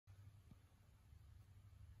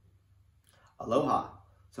Aloha.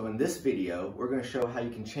 So in this video, we're going to show how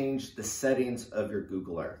you can change the settings of your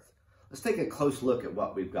Google Earth. Let's take a close look at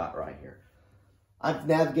what we've got right here. I've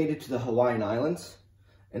navigated to the Hawaiian Islands,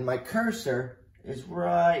 and my cursor is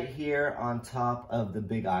right here on top of the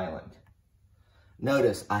big island.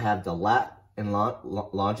 Notice I have the lat and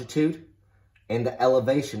longitude and the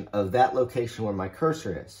elevation of that location where my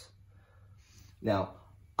cursor is. Now,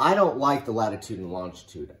 I don't like the latitude and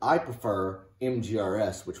longitude. I prefer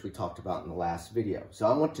MGRS, which we talked about in the last video. So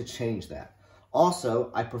I want to change that.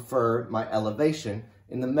 Also, I prefer my elevation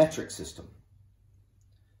in the metric system.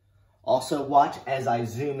 Also, watch as I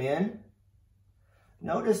zoom in.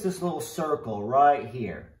 Notice this little circle right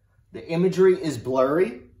here. The imagery is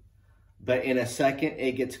blurry, but in a second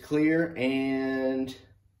it gets clear and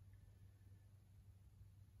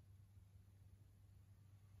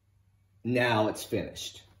now it's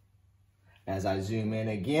finished. As I zoom in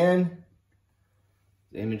again,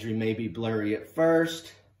 the imagery may be blurry at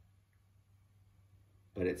first,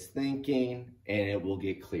 but it's thinking and it will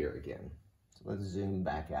get clear again. So let's zoom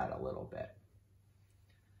back out a little bit.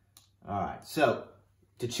 All right, so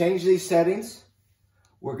to change these settings,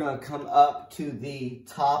 we're going to come up to the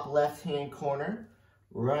top left-hand corner,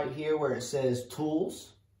 right here where it says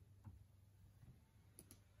Tools,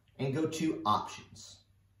 and go to Options.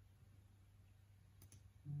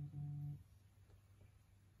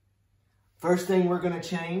 First thing we're going to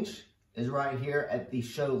change is right here at the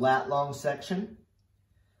Show Lat Long section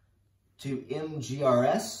to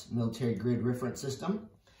MGRS, Military Grid Reference System.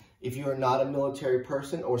 If you are not a military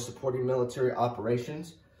person or supporting military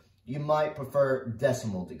operations, you might prefer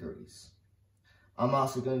decimal degrees. I'm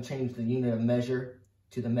also going to change the unit of measure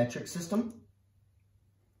to the metric system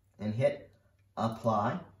and hit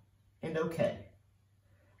Apply and OK.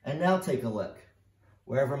 And now take a look.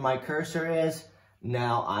 Wherever my cursor is,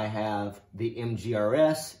 now I have the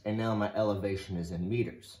MGRS, and now my elevation is in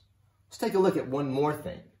meters. Let's take a look at one more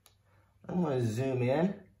thing. I'm going to zoom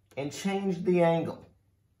in and change the angle.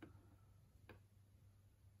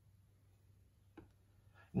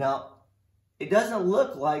 Now, it doesn't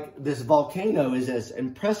look like this volcano is as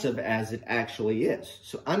impressive as it actually is.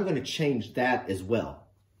 So I'm going to change that as well.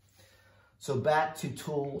 So back to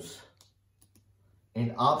Tools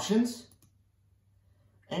and Options.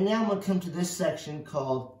 And now I'm going to come to this section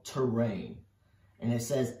called Terrain. And it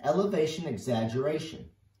says Elevation Exaggeration.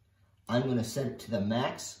 I'm going to set it to the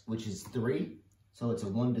max, which is 3. So it's a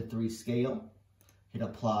 1 to 3 scale. Hit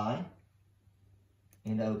Apply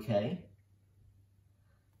and OK.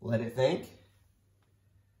 Let it think.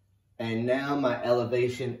 And now my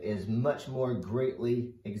elevation is much more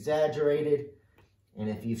greatly exaggerated. And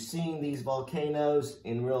if you've seen these volcanoes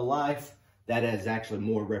in real life, that is actually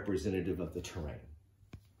more representative of the terrain.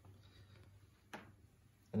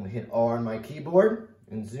 I'm going to hit R on my keyboard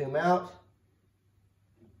and zoom out.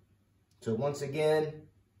 So once again,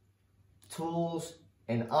 Tools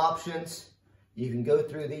and Options. You can go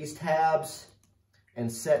through these tabs and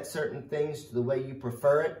set certain things to the way you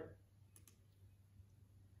prefer it.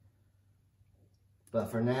 But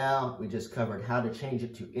for now, we just covered how to change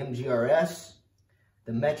it to MGRS,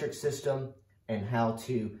 the metric system, and how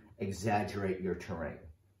to exaggerate your terrain.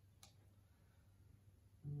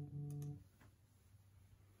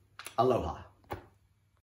 Aloha.